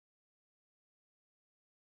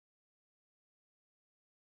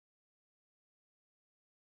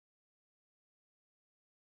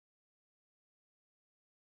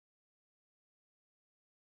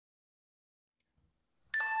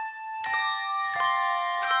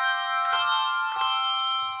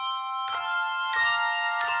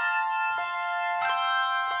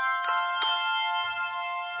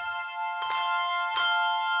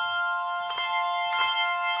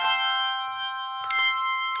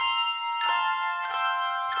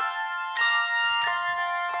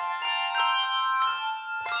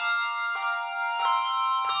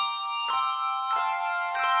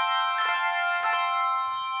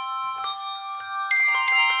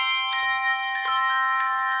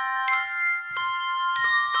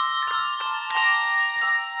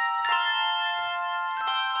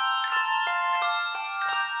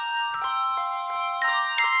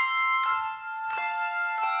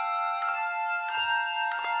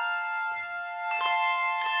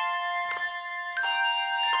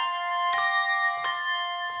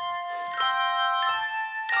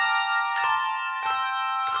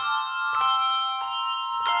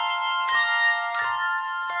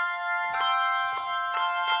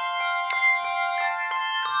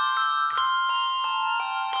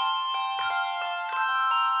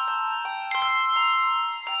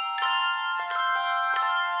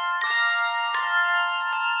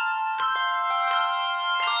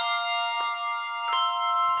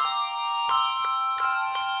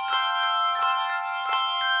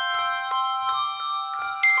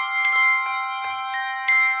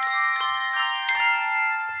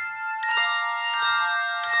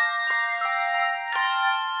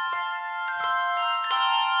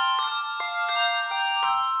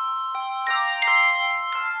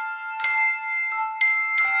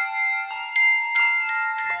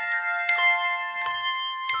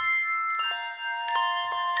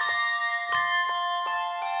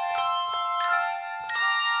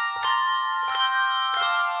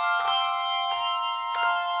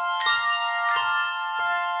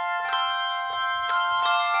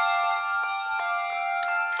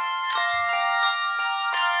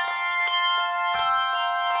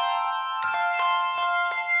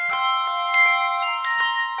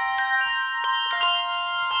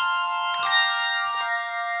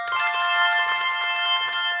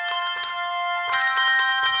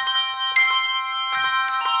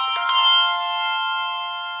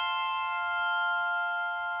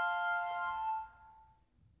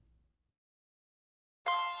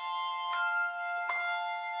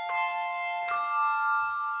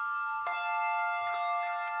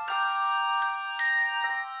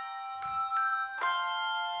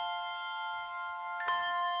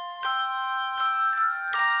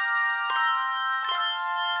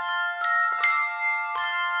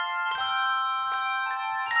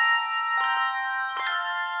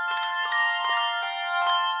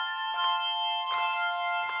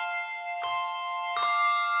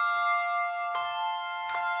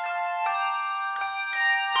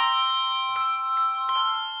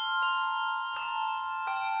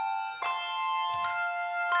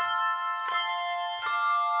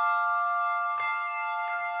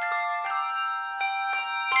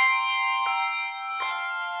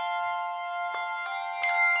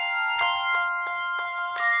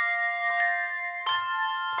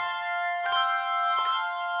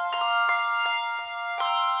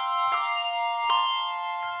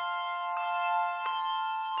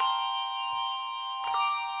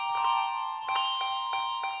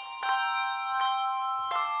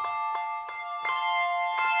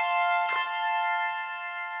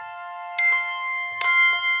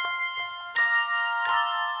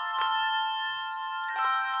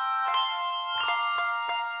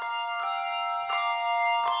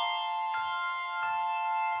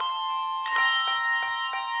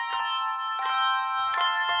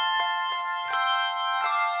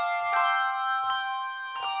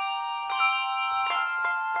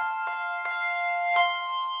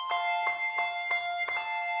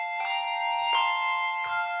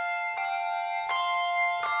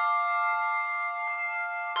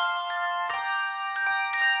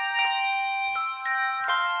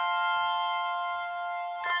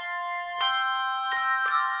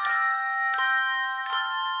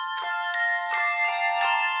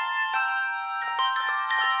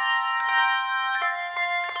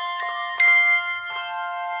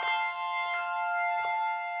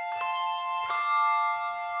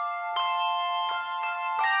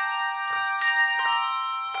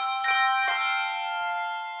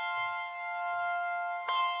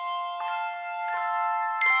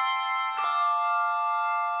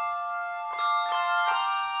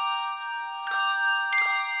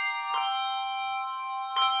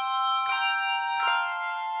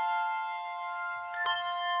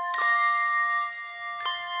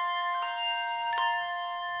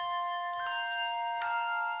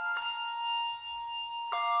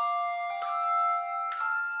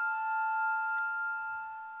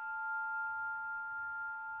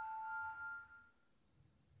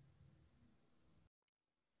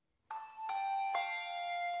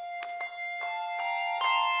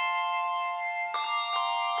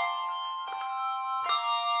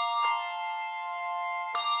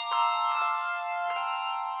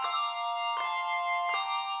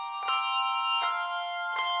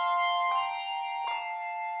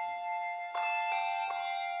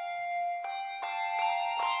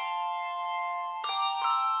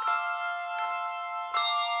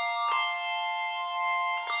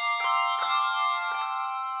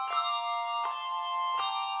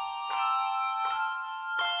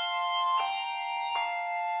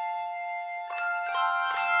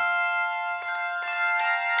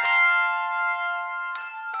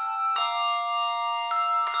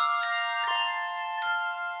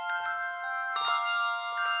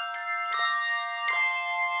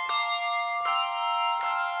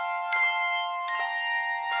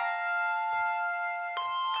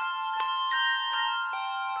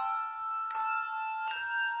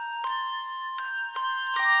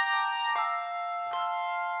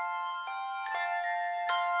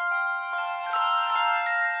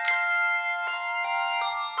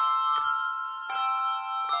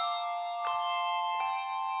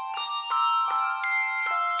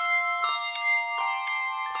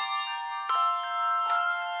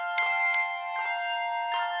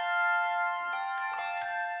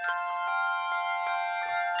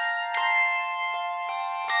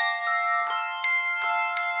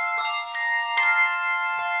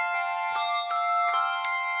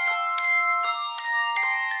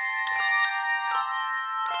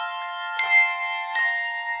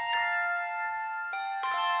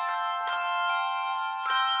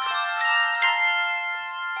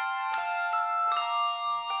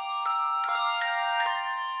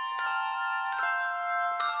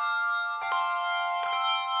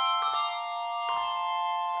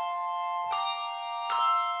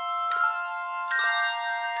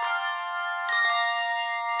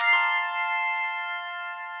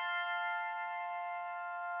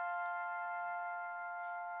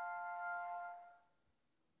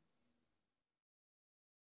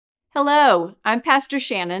Hello, I'm Pastor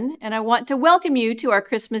Shannon, and I want to welcome you to our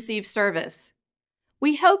Christmas Eve service.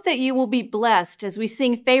 We hope that you will be blessed as we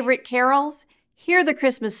sing favorite carols, hear the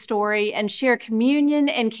Christmas story, and share communion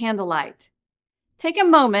and candlelight. Take a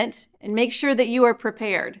moment and make sure that you are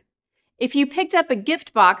prepared. If you picked up a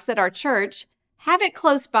gift box at our church, have it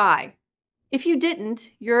close by. If you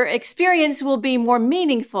didn't, your experience will be more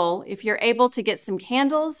meaningful if you're able to get some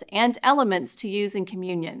candles and elements to use in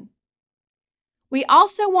communion. We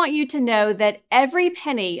also want you to know that every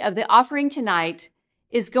penny of the offering tonight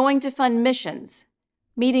is going to fund missions,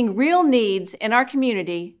 meeting real needs in our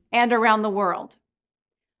community and around the world.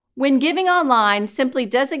 When giving online, simply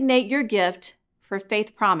designate your gift for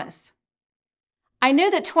Faith Promise. I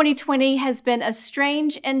know that 2020 has been a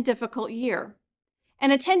strange and difficult year,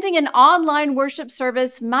 and attending an online worship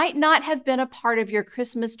service might not have been a part of your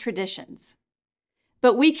Christmas traditions.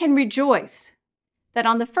 But we can rejoice that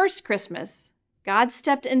on the first Christmas, God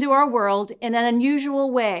stepped into our world in an unusual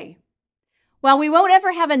way. While we won't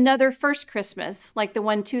ever have another first Christmas like the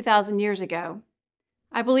one 2,000 years ago,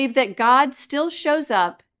 I believe that God still shows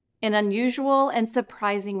up in unusual and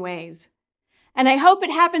surprising ways. And I hope it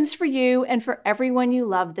happens for you and for everyone you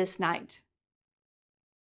love this night.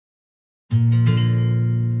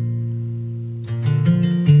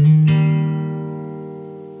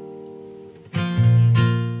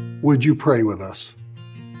 Would you pray with us?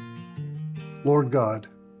 Lord God,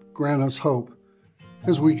 grant us hope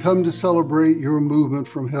as we come to celebrate your movement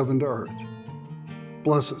from heaven to earth.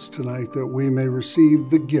 Bless us tonight that we may receive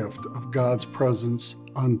the gift of God's presence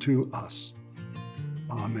unto us.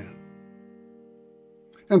 Amen.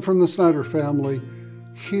 And from the Snyder family,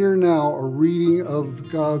 hear now a reading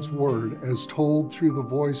of God's word as told through the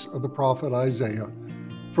voice of the prophet Isaiah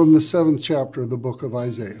from the 7th chapter of the book of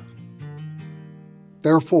Isaiah.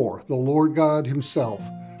 Therefore, the Lord God himself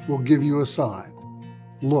will give you a sign.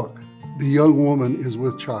 Look, the young woman is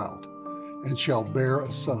with child, and shall bear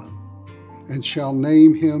a son, and shall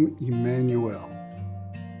name him Emmanuel.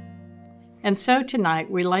 And so tonight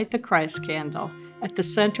we light the Christ candle at the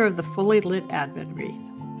center of the fully lit Advent wreath.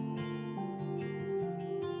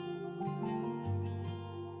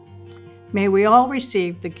 May we all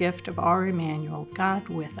receive the gift of our Emmanuel, God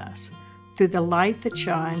with us, through the light that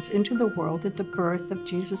shines into the world at the birth of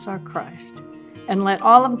Jesus our Christ. And let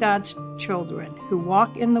all of God's children who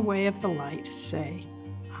walk in the way of the light say,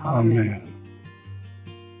 Amen.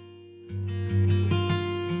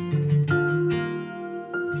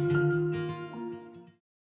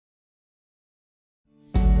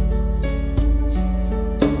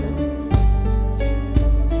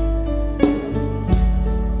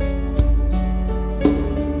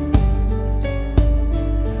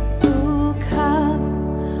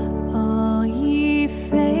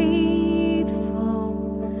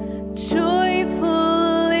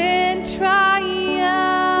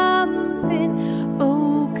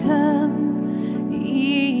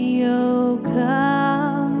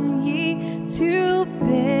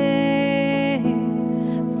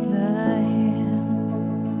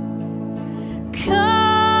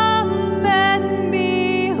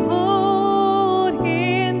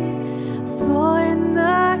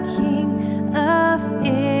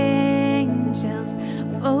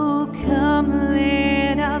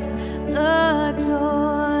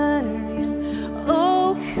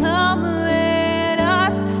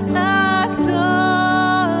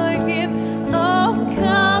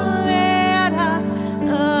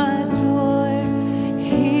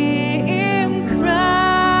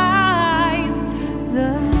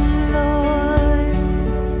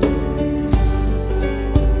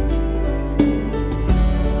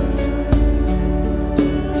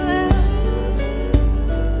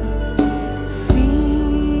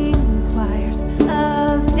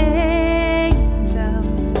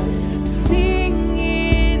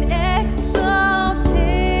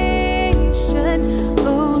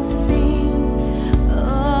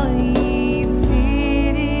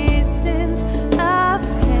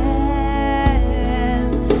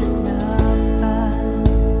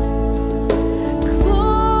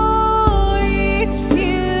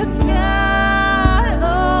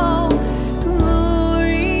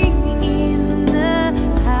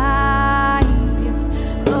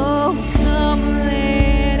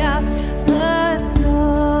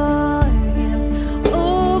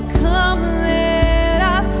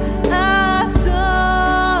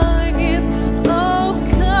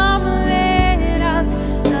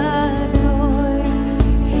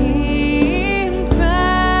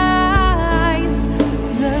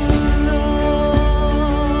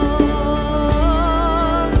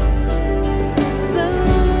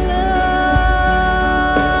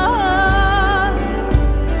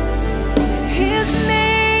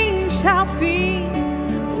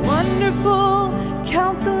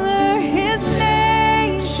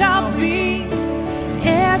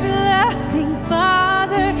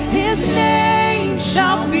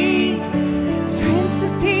 shall be. Prince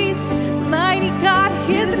of Peace, mighty God,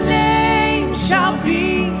 his name shall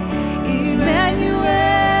be. Emmanuel,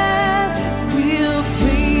 we'll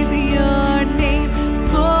praise your name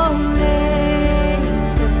forever.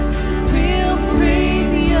 We'll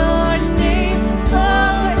praise your name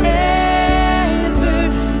forever.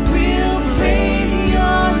 We'll praise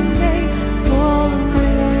your name forever.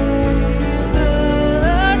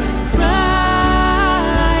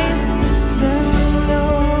 Christ the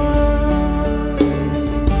Lord.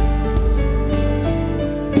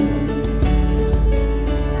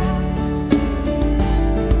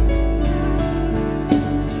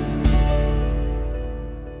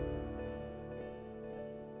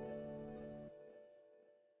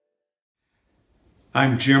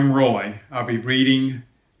 I'm Jim Roy. I'll be reading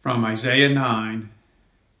from Isaiah 9,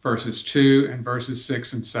 verses 2 and verses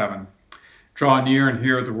 6 and 7. Draw near and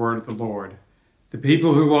hear the word of the Lord. The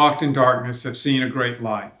people who walked in darkness have seen a great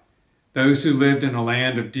light. Those who lived in a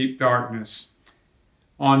land of deep darkness,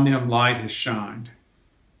 on them light has shined.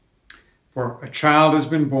 For a child has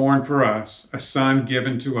been born for us, a son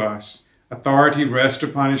given to us. Authority rests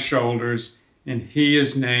upon his shoulders, and he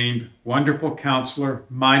is named Wonderful Counselor,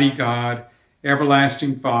 Mighty God,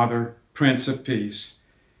 Everlasting Father, Prince of Peace.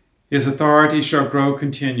 His authority shall grow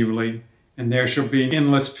continually, and there shall be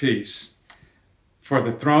endless peace. For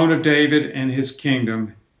the throne of David and his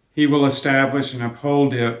kingdom, he will establish and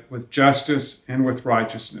uphold it with justice and with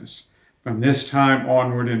righteousness, from this time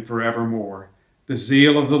onward and forevermore. The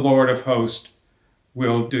zeal of the Lord of hosts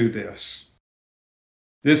will do this.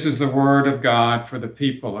 This is the word of God for the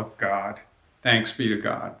people of God. Thanks be to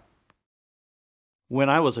God. When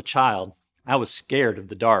I was a child, I was scared of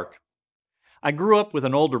the dark. I grew up with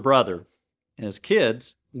an older brother. As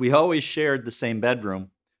kids, we always shared the same bedroom.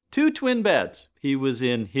 2 twin beds. He was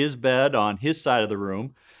in his bed on his side of the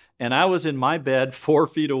room, and I was in my bed 4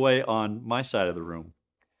 feet away on my side of the room.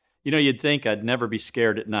 You know, you'd think I'd never be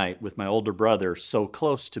scared at night with my older brother so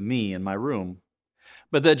close to me in my room.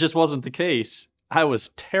 But that just wasn't the case. I was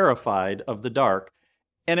terrified of the dark,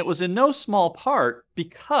 and it was in no small part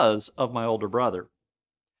because of my older brother.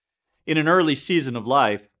 In an early season of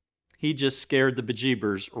life, he just scared the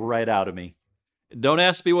bejeebers right out of me. Don't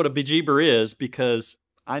ask me what a bejeeber is, because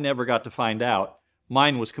I never got to find out.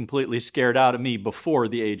 Mine was completely scared out of me before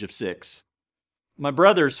the age of 6. My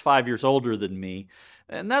brother's 5 years older than me,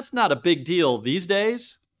 and that's not a big deal these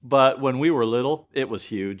days, but when we were little, it was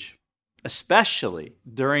huge. Especially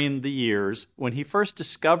during the years when he first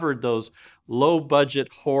discovered those low-budget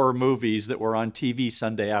horror movies that were on TV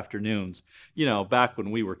Sunday afternoons, you know, back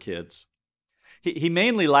when we were kids. He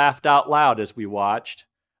mainly laughed out loud as we watched,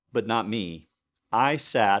 but not me. I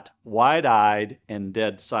sat wide-eyed and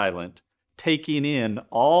dead silent, taking in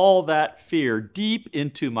all that fear deep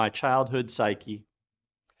into my childhood psyche.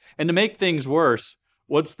 And to make things worse,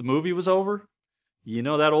 once the movie was over, you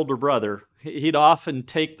know that older brother, he'd often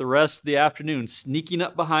take the rest of the afternoon sneaking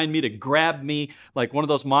up behind me to grab me like one of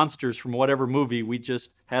those monsters from whatever movie we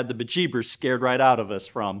just had the bejeebers scared right out of us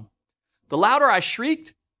from. The louder I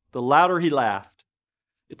shrieked, the louder he laughed.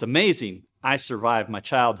 It's amazing I survived my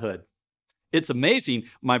childhood. It's amazing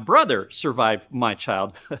my brother survived my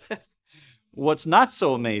childhood. What's not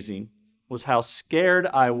so amazing was how scared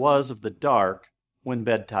I was of the dark when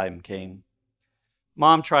bedtime came.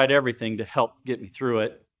 Mom tried everything to help get me through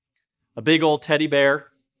it. A big old teddy bear,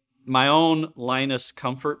 my own Linus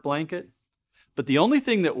comfort blanket. But the only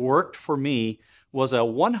thing that worked for me was a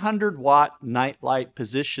 100-watt nightlight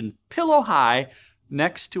positioned pillow high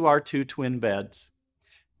next to our 2 twin beds.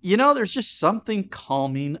 You know, there's just something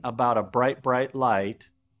calming about a bright, bright light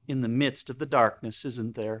in the midst of the darkness,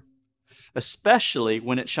 isn't there? Especially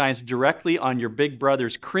when it shines directly on your big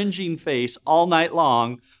brother's cringing face all night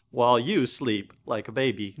long while you sleep like a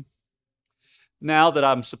baby. Now that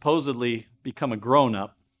I'm supposedly become a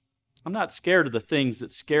grown-up, I'm not scared of the things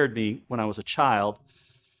that scared me when I was a child.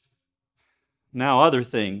 Now other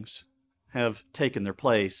things have taken their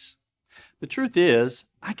place. The truth is,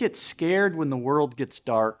 I get scared when the world gets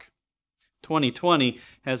dark. 2020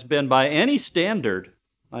 has been, by any standard,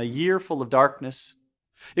 a year full of darkness.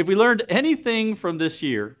 If we learned anything from this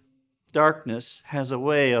year, darkness has a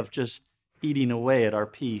way of just eating away at our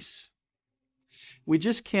peace. We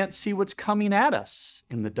just can't see what's coming at us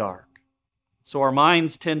in the dark. So our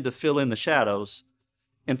minds tend to fill in the shadows.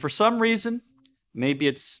 And for some reason, maybe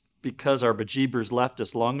it's because our bejeebers left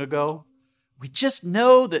us long ago, we just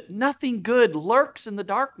know that nothing good lurks in the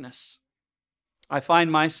darkness. I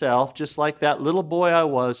find myself, just like that little boy I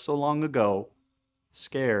was so long ago,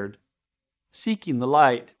 scared, seeking the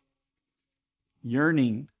light,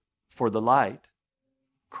 yearning for the light,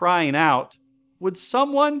 crying out Would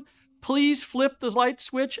someone please flip the light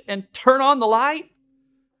switch and turn on the light?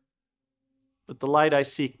 But the light I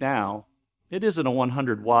seek now, it isn't a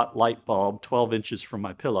 100-watt light bulb 12 inches from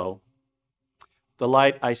my pillow. The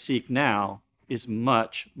light I seek now is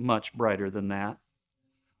much, much brighter than that.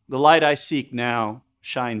 The light I seek now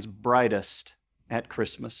shines brightest at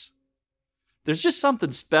Christmas. There's just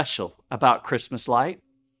something special about Christmas light.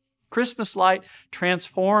 Christmas light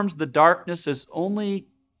transforms the darkness as only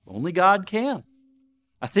God can.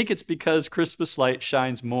 I think it's because Christmas light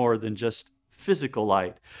shines more than just physical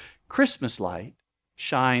light. Christmas light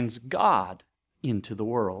shines God into the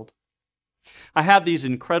world. I have these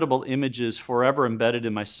incredible images forever embedded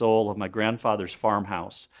in my soul of my grandfather's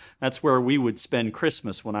farmhouse. That's where we would spend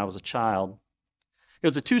Christmas when I was a child. It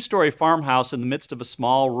was a 2-story farmhouse in the midst of a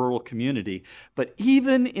small rural community, but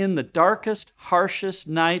even in the darkest, harshest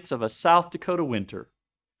nights of a South Dakota winter,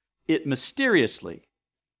 it mysteriously,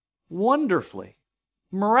 wonderfully,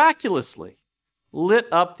 miraculously lit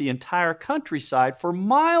up the entire countryside for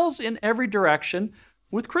miles in every direction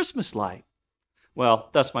with Christmas light. Well,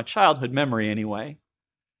 that's my childhood memory anyway.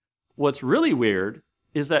 What's really weird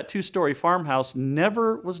is that 2-story farmhouse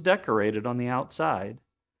never was decorated on the outside.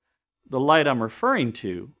 The light I'm referring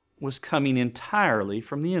to was coming entirely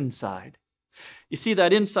from the inside. You see,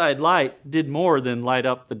 that inside light did more than light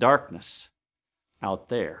up the darkness out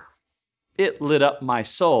there. It lit up my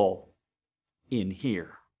soul in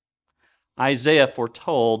here. Isaiah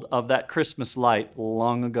foretold of that Christmas light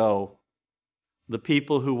long ago. The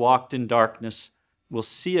people who walked in darkness will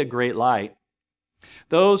see a great light.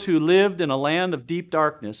 Those who lived in a land of deep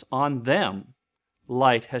darkness, on them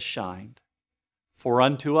light has shined. For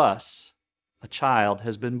unto us a child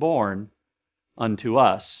has been born, unto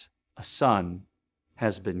us a son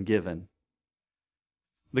has been given.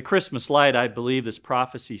 The Christmas light, I believe this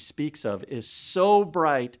prophecy speaks of, is so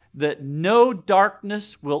bright that no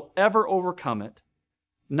darkness will ever overcome it.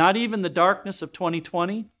 Not even the darkness of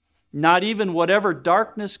 2020, not even whatever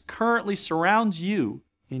darkness currently surrounds you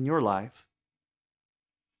in your life.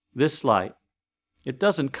 This light, it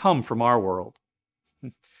doesn't come from our world.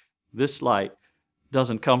 This light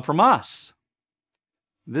doesn't come from us.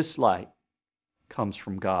 This light comes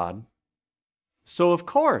from God. So of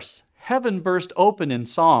course, heaven burst open in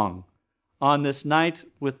song on this night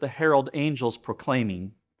with the herald angels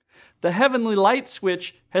proclaiming, the heavenly light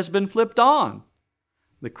switch has been flipped on.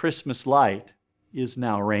 The Christmas light is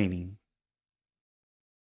now reigning.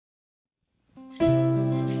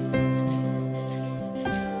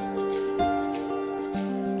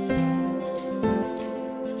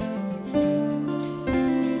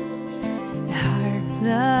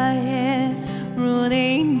 The herald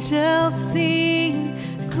angels sing,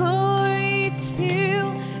 glory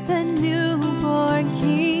to the newborn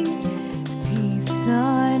King. Peace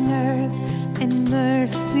on earth and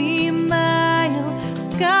mercy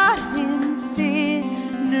mild, God and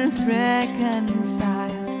sinners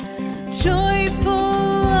reconciled. Joyful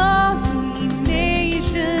all ye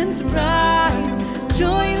nations rise,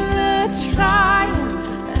 join the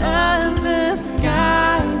triumph of the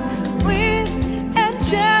skies.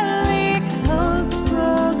 Angelic hosts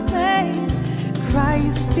proclaim,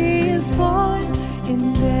 Christ is born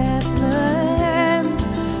in Bethlehem.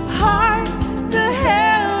 Hark, the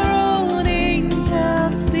herald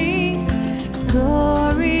angels sing,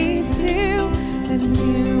 glory to the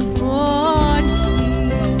newborn King.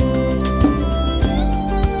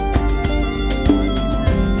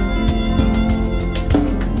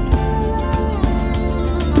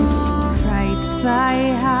 Christ by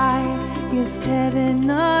highest heaven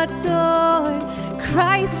adored,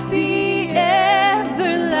 Christ the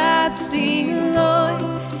everlasting Lord.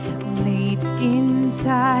 Late in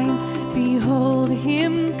time, behold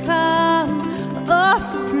him come,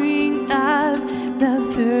 offspring of the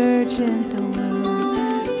Virgin's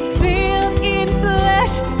womb. Veiled in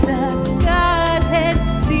flesh, the Godhead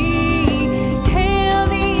see. Hail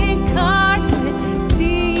the incarnate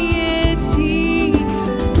deity.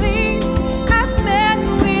 Please as men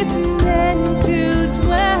with men to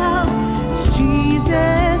dwell.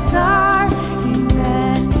 Jesus our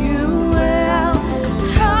Emmanuel.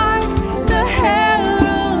 Hark, the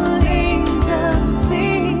herald angels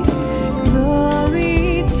sing,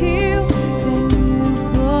 glory to the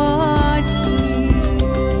newborn King.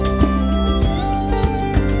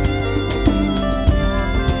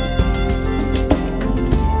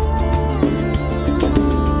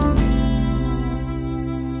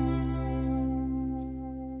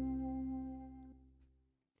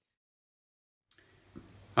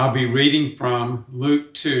 I'll be reading from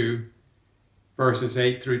Luke 2, verses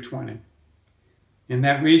 8 through 20. In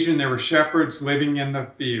that region there were shepherds living in the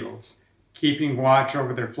fields, keeping watch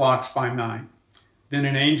over their flocks by night. Then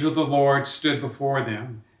an angel of the Lord stood before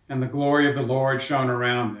them, and the glory of the Lord shone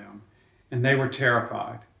around them, and they were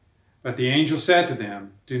terrified. But the angel said to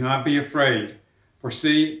them, "Do not be afraid, for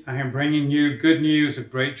see, I am bringing you good news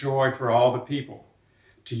of great joy for all the people.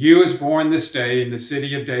 To you is born this day in the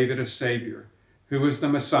city of David a Savior, who is the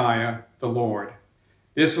Messiah, the Lord.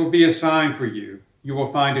 This will be a sign for you. You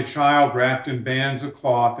will find a child wrapped in bands of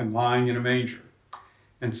cloth and lying in a manger."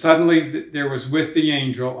 And suddenly there was with the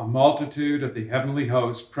angel a multitude of the heavenly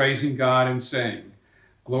host, praising God and saying,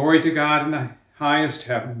 "Glory to God in the highest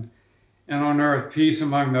heaven, and on earth peace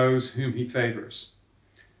among those whom he favors."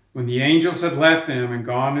 When the angels had left them and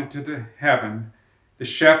gone into the heaven, the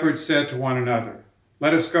shepherds said to one another,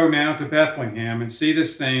 "Let us go now to Bethlehem and see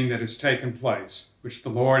this thing that has taken place, which the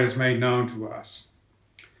Lord has made known to us."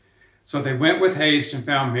 So they went with haste and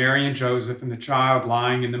found Mary and Joseph and the child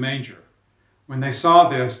lying in the manger. When they saw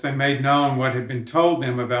this, they made known what had been told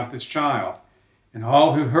them about this child, and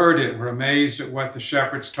all who heard it were amazed at what the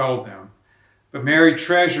shepherds told them. But Mary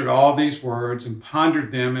treasured all these words and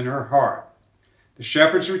pondered them in her heart. The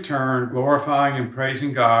shepherds returned, glorifying and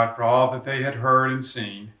praising God for all that they had heard and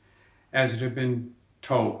seen, as it had been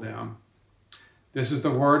told them. This is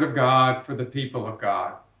the word of God for the people of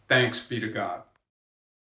God. Thanks be to God.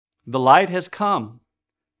 The light has come.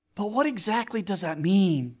 But what exactly does that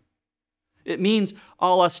mean? It means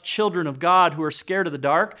all us children of God who are scared of the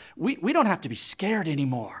dark, we don't have to be scared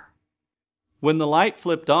anymore. When the light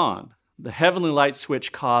flipped on, the heavenly light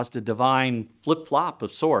switch caused a divine flip-flop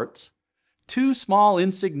of sorts. 2 small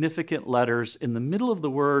insignificant letters in the middle of the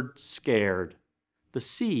word scared, the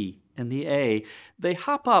C and the A, they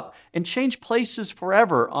hop up and change places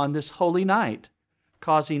forever on this holy night,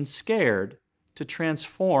 causing scared to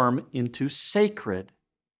transform into sacred.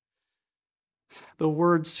 The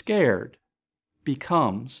word scared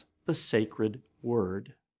becomes the sacred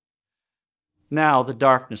word. Now the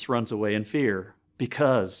darkness runs away in fear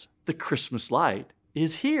because the Christmas light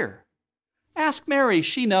is here. Ask Mary,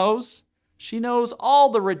 she knows. She knows all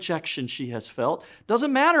the rejection she has felt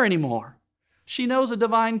doesn't matter anymore. She knows a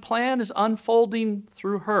divine plan is unfolding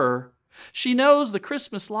through her. She knows the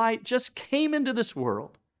Christmas light just came into this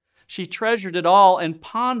world. She treasured it all and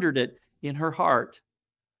pondered it in her heart.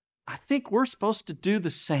 I think we're supposed to do the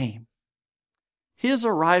same. His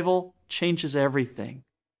arrival changes everything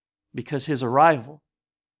because his arrival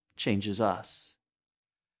changes us.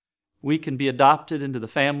 We can be adopted into the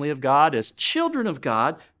family of God as children of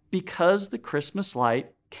God because the Christmas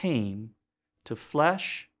light came to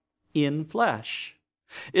flesh in flesh.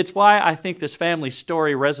 It's why I think this family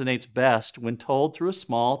story resonates best when told through a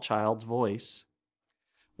small child's voice.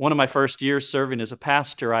 One of my first years serving as a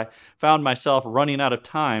pastor, I found myself running out of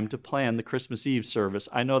time to plan the Christmas Eve service.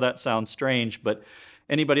 I know that sounds strange, but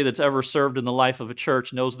anybody that's ever served in the life of a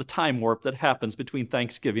church knows the time warp that happens between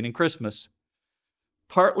Thanksgiving and Christmas.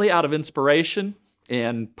 Partly out of inspiration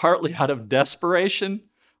and partly out of desperation,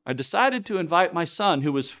 I decided to invite my son,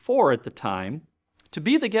 who was 4 at the time, to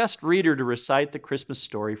be the guest reader to recite the Christmas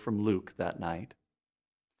story from Luke that night.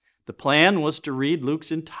 The plan was to read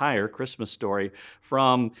Luke's entire Christmas story,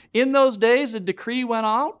 from "In those days a decree went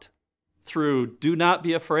out," through "Do not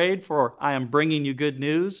be afraid, for I am bringing you good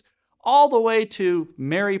news," all the way to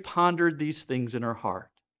 "Mary pondered these things in her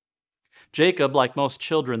heart." Jacob, like most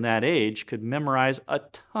children that age, could memorize a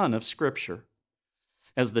ton of scripture.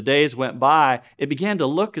 As the days went by, it began to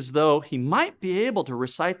look as though he might be able to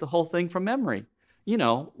recite the whole thing from memory,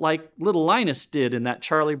 like little Linus did in that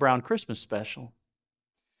Charlie Brown Christmas special.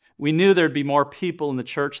 We knew there'd be more people in the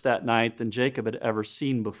church that night than Jacob had ever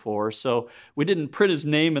seen before, so we didn't print his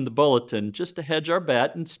name in the bulletin just to hedge our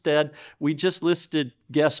bet. Instead, we just listed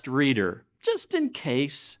guest reader, just in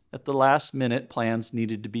case at the last minute plans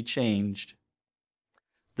needed to be changed.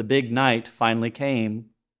 The big night finally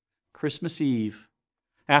came, Christmas Eve.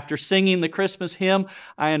 After singing the Christmas hymn,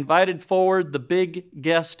 I invited forward the big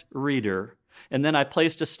guest reader, and then I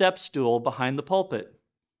placed a step stool behind the pulpit.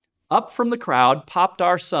 Up from the crowd popped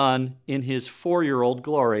our son in his 4-year-old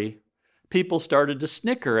glory. People started to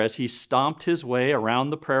snicker as he stomped his way around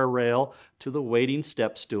the prayer rail to the waiting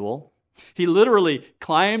step stool. He literally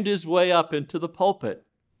climbed his way up into the pulpit,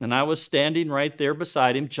 and I was standing right there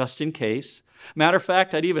beside him just in case. Matter of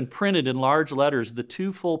fact, I'd even printed in large letters the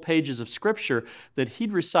 2 full pages of scripture that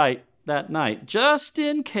he'd recite that night, just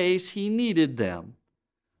in case he needed them.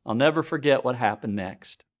 I'll never forget what happened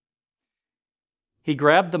next. He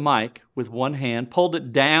grabbed the mic with one hand, pulled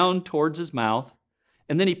it down towards his mouth,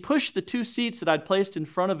 and then he pushed the 2 seats that I'd placed in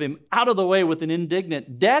front of him out of the way with an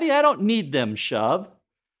indignant, "Daddy, I don't need them," shove.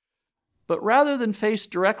 But rather than face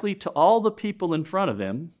directly to all the people in front of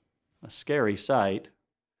him, a scary sight,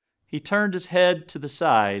 he turned his head to the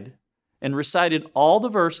side and recited all the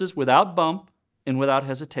verses without bump and without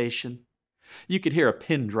hesitation. You could hear a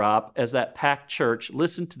pin drop as that packed church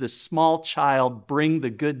listened to this small child bring the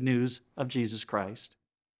good news of Jesus Christ.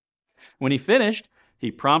 When he finished,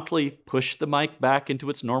 he promptly pushed the mic back into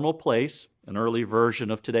its normal place, an early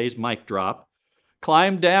version of today's mic drop,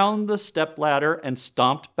 climbed down the stepladder, and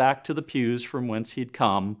stomped back to the pews from whence he'd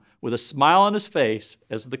come, with a smile on his face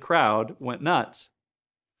as the crowd went nuts.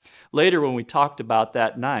 Later, when we talked about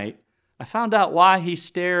that night, I found out why he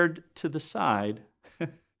stared to the side.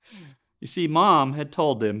 You see, Mom had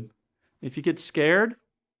told him, if you get scared,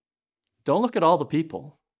 don't look at all the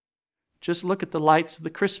people. Just look at the lights of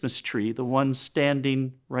the Christmas tree, the one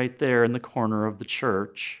standing right there in the corner of the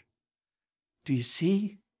church. Do you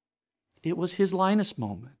see? It was his Linus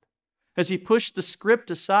moment. As he pushed the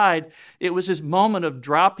script aside, it was his moment of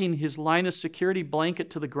dropping his Linus security blanket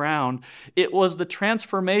to the ground. It was the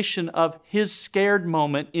transformation of his scared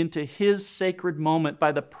moment into his sacred moment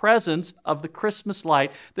by the presence of the Christmas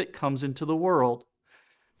light that comes into the world.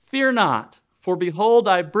 Fear not, for behold,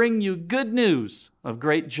 I bring you good news of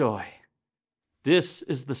great joy. This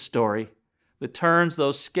is the story that turns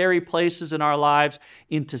those scary places in our lives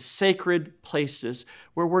into sacred places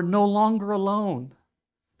where we're no longer alone.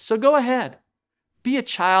 So go ahead, be a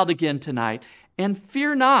child again tonight, and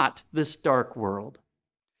fear not this dark world.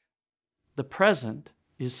 The present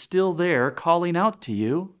is still there calling out to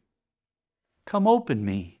you. Come open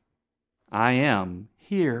me. I am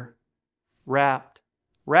here, wrapped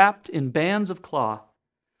in bands of cloth,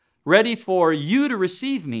 ready for you to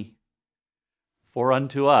receive me. For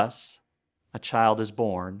unto us a child is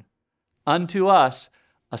born, unto us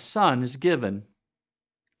a son is given.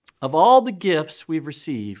 Of all the gifts we've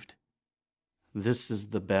received, this is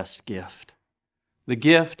the best gift, the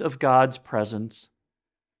gift of God's presence,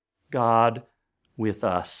 God with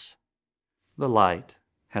us. The light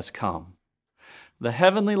has come. The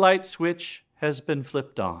heavenly light switch has been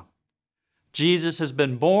flipped on. Jesus has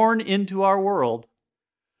been born into our world.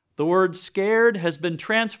 The word scared has been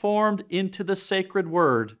transformed into the sacred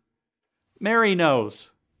word. Mary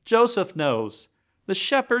knows. Joseph knows. The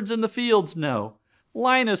shepherds in the fields know.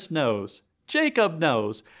 Linus knows. Jacob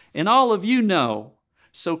knows. And all of you know.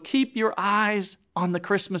 So keep your eyes on the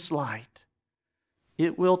Christmas light.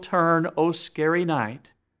 It will turn, O scary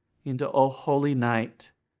night, into O holy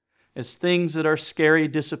night, as things that are scary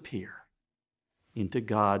disappear into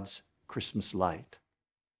God's Christmas light.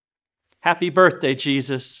 Happy birthday,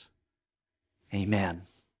 Jesus. Amen.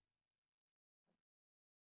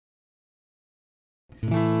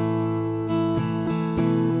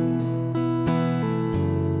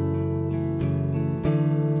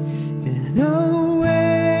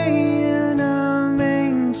 Away in a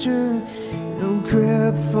manger, no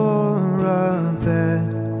crib for a bed.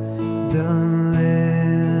 The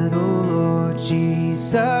little Lord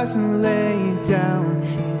Jesus laid down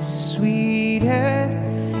his sweet head.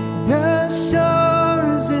 The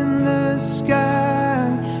stars in the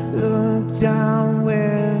sky looked down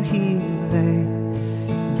where he lay.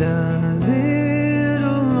 The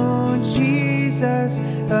little Lord Jesus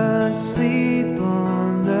asleep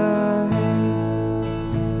on the hay.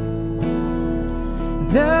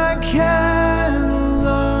 The cattle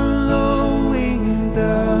are lowing,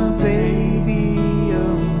 the baby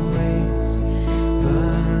awakes,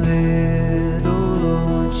 but little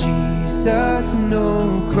Lord Jesus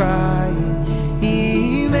no crying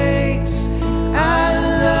he makes. I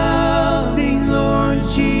love thee, Lord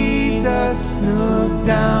Jesus. Look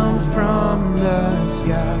down from the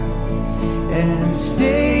sky and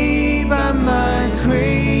stay by my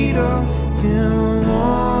cradle till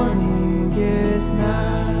morning is nigh.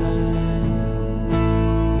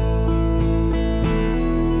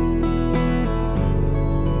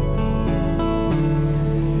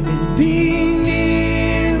 And be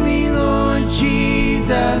near me, Lord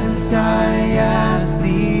Jesus, I ask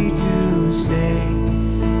thee to stay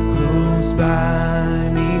close by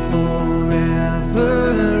me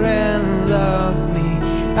forever and love me,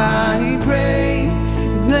 I pray.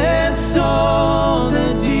 Bless all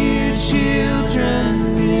the dear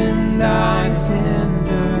children in thy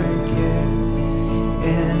tender care,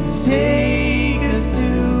 and take us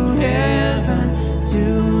to heaven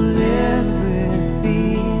to live with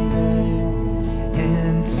thee there,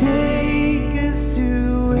 and take us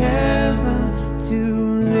to heaven to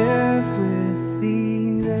live with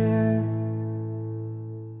thee there.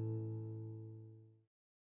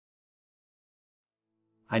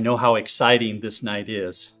 I know how exciting this night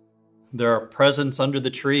is. There are presents under the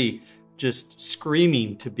tree just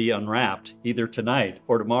screaming to be unwrapped, either tonight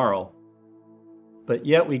or tomorrow. But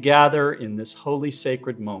yet we gather in this holy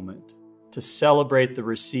sacred moment to celebrate the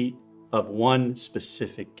receipt of one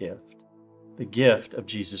specific gift, the gift of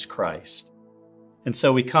Jesus Christ. And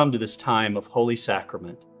so we come to this time of Holy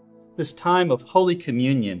Sacrament, this time of Holy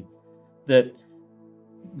Communion that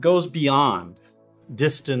goes beyond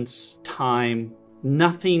distance, time,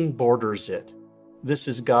 nothing borders it. This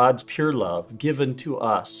is God's pure love given to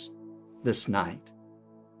us this night.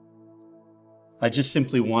 I just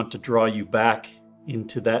simply want to draw you back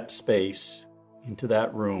into that space, into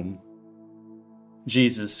that room.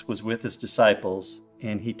 Jesus was with his disciples,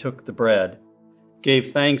 and he took the bread,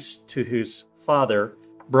 gave thanks to his Father,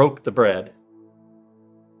 broke the bread,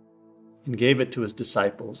 and gave it to his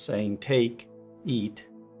disciples, saying, "Take, eat.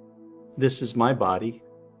 This is my body.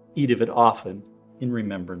 Eat of it often in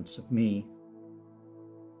remembrance of me."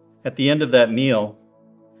 At the end of that meal,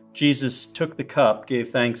 Jesus took the cup, gave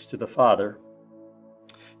thanks to the Father,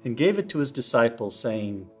 and gave it to his disciples,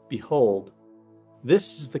 saying, "Behold,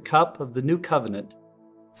 this is the cup of the new covenant,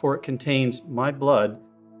 for it contains my blood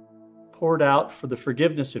poured out for the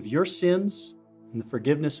forgiveness of your sins and the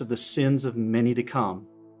forgiveness of the sins of many to come.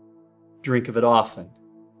 Drink of it often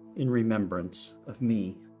in remembrance of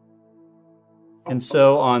me." And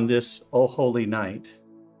so on this O Holy Night,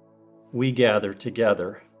 we gather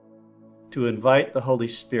together to invite the Holy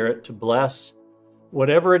Spirit to bless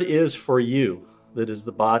whatever it is for you that is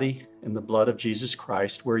the body and the blood of Jesus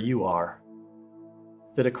Christ where you are,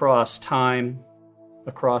 that across time,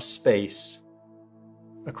 across space,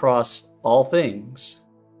 across all things,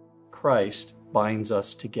 Christ binds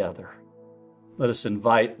us together. Let us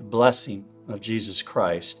invite the blessing of Jesus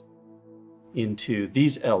Christ into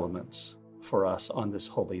these elements for us on this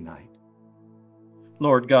holy night.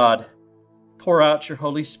 Lord God, pour out your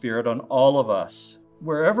Holy Spirit on all of us,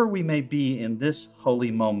 wherever we may be in this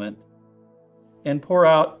holy moment, and pour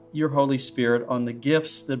out your Holy Spirit on the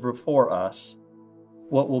gifts that are before us,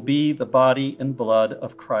 what will be the body and blood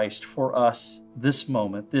of Christ for us this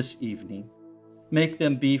moment, this evening. Make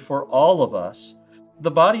them be for all of us the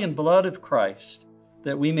body and blood of Christ,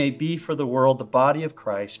 that we may be for the world the body of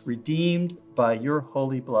Christ, redeemed by your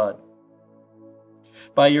holy blood.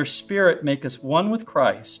 By your Spirit, make us one with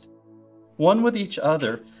Christ, one with each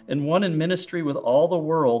other, and one in ministry with all the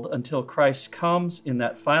world until Christ comes in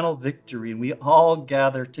that final victory and we all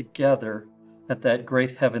gather together at that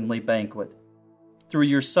great heavenly banquet. Through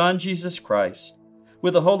your Son, Jesus Christ,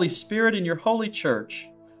 with the Holy Spirit in your holy church,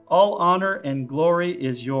 all honor and glory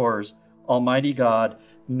is yours, Almighty God,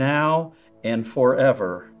 now and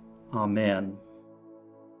forever. Amen.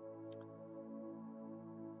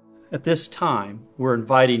 At this time, we're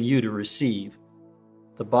inviting you to receive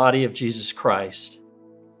the body of Jesus Christ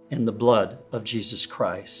and the blood of Jesus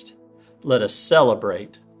Christ. Let us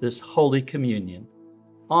celebrate this Holy Communion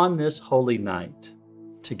on this holy night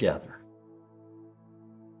together.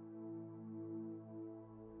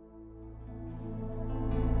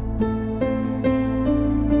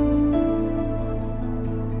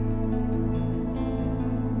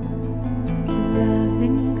 Love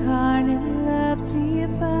incarnate, love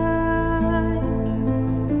divine,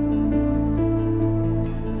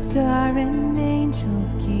 star and angels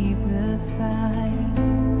keep the sign,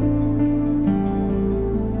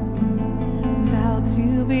 bow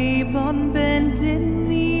to be born bended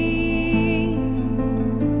knee,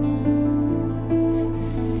 the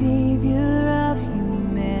Savior of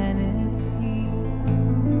humanity.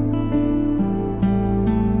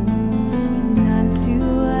 And unto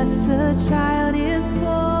us a child is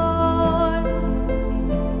born,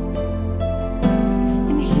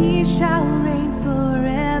 and he shall reign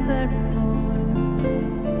forevermore.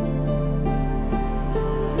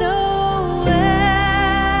 Noel,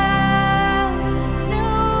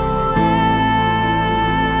 Noel,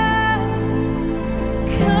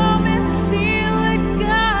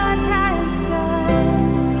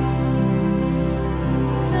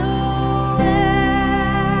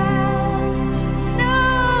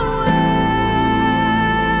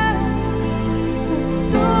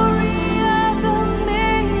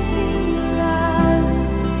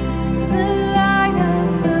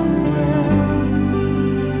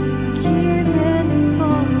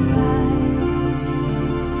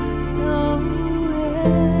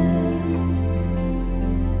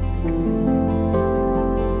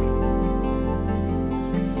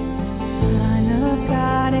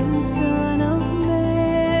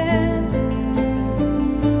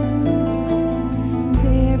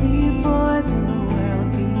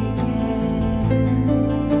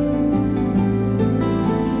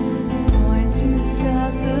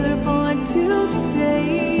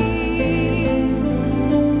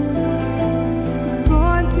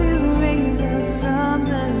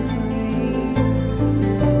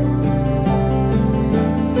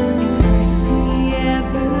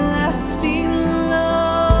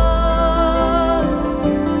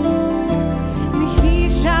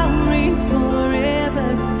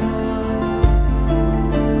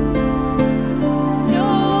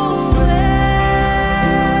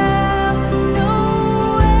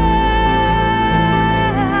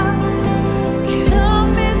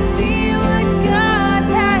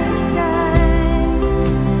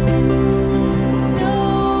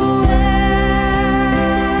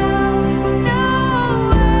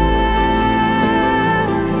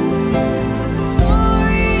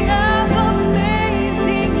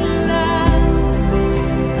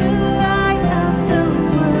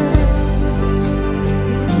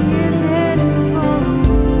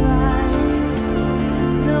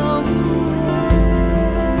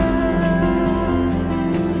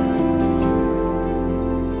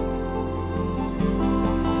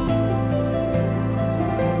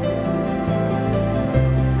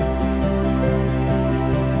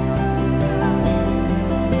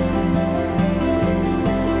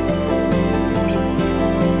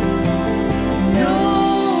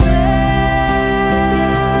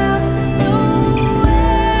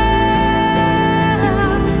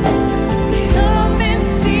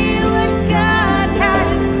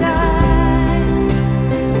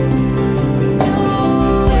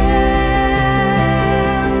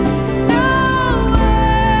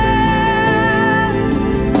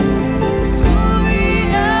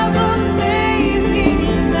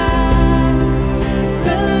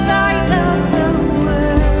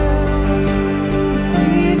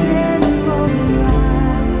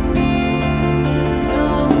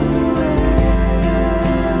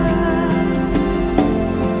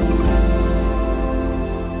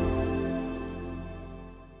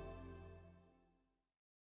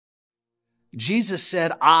 Jesus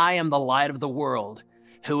said, "I am the light of the world.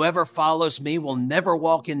 Whoever follows me will never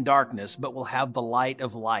walk in darkness, but will have the light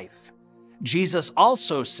of life." Jesus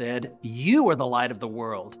also said, "You are the light of the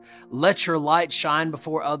world. Let your light shine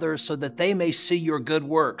before others so that they may see your good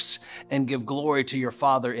works and give glory to your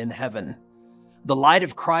Father in heaven." The light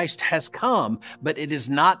of Christ has come, but it is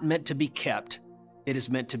not meant to be kept. It is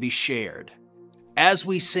meant to be shared. As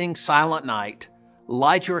we sing Silent Night,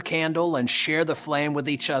 light your candle and share the flame with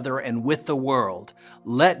each other and with the world.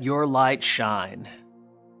 Let your light shine.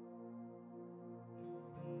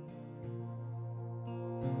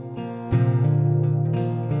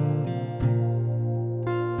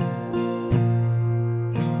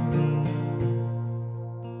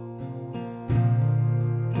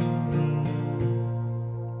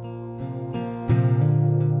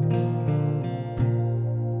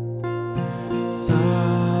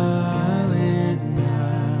 Silent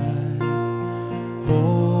night,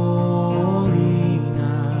 holy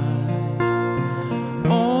night,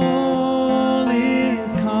 all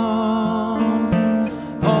is calm,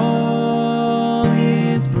 all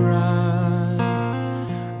is bright,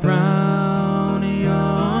 round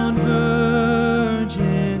yon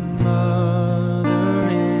virgin mother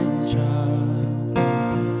and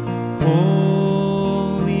child,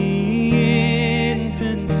 holy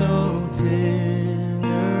infant so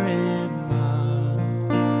tender and mild,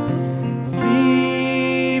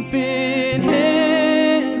 sleep in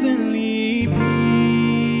heavenly peace,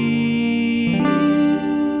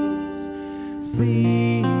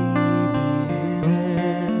 sleep in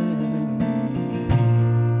heavenly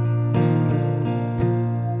peace.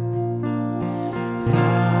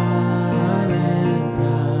 Silent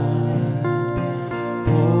night,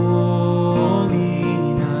 holy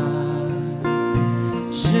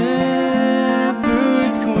night,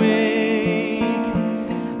 shepherds quake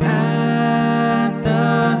at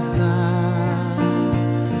the sight,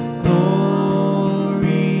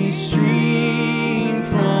 glory stream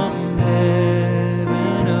from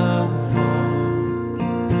heaven above,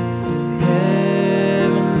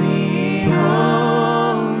 heavenly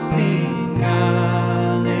hosts sing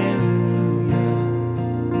hallelujah.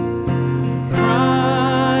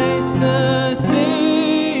 Christ the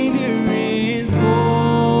Savior is born.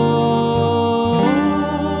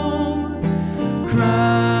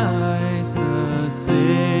 Christ the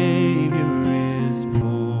Savior is born.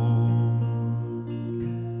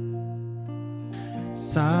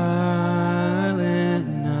 Silent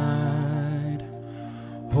night,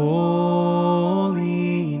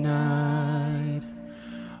 holy night,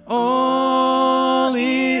 all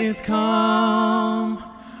is calm,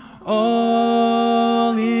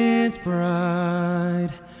 all is bright,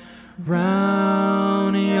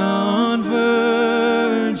 round yon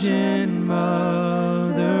virgin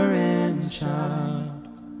mother and child,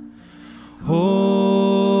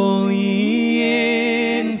 holy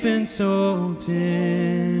infant so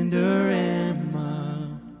tender and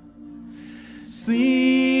mild,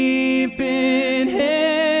 sleep in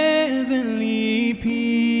heavenly peace,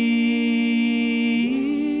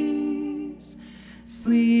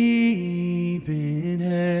 sleep in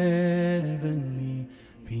heavenly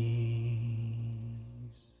peace.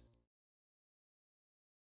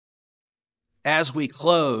 As we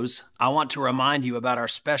close, I want to remind you about our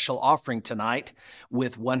special offering tonight,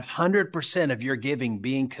 with 100% of your giving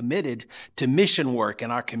being committed to mission work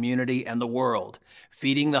in our community and the world,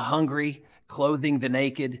 feeding the hungry, clothing the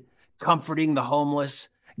naked, comforting the homeless,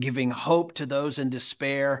 giving hope to those in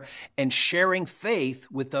despair, and sharing faith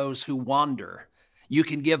with those who wander. You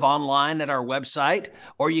can give online at our website,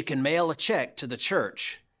 or you can mail a check to the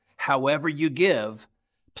church. However you give,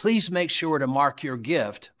 please make sure to mark your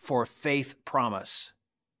gift for Faith Promise.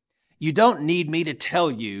 You don't need me to tell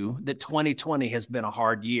you that 2020 has been a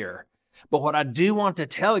hard year. But what I do want to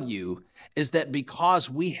tell you is that because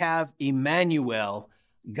we have Emmanuel,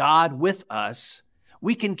 God with us,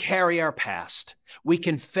 we can carry our past, we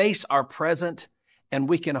can face our present, and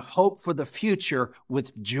we can hope for the future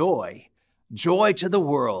with joy. Joy to the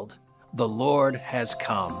world, the Lord has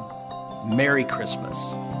come. Merry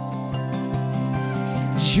Christmas.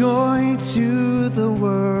 Joy to the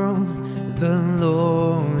world, the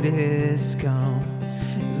Lord is come.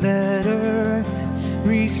 Let earth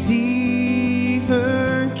receive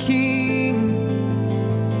her King.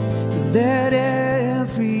 So let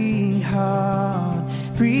every heart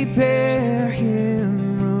prepare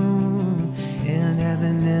him room. And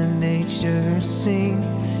heaven and nature sing,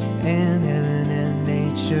 and heaven and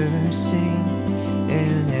nature sing,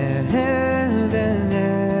 and heaven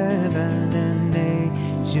and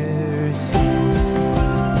nature sing.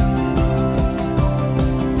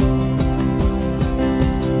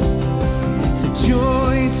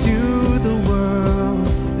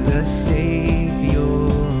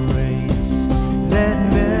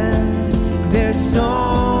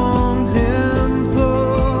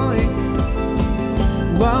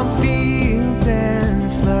 from fields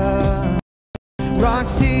and floods,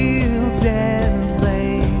 rocks, hills, and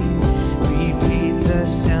plains. Repeat the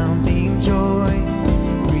sounding joy.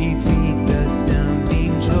 Repeat the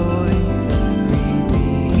sounding joy.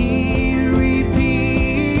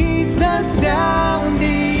 Repeat the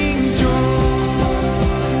sounding joy.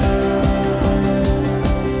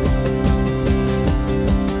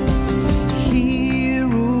 He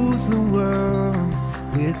rules the world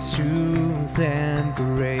with truth and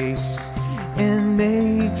grace, and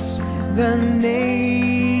makes the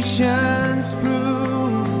nations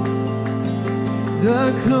prove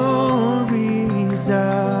the glories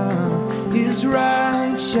of his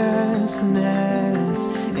righteousness.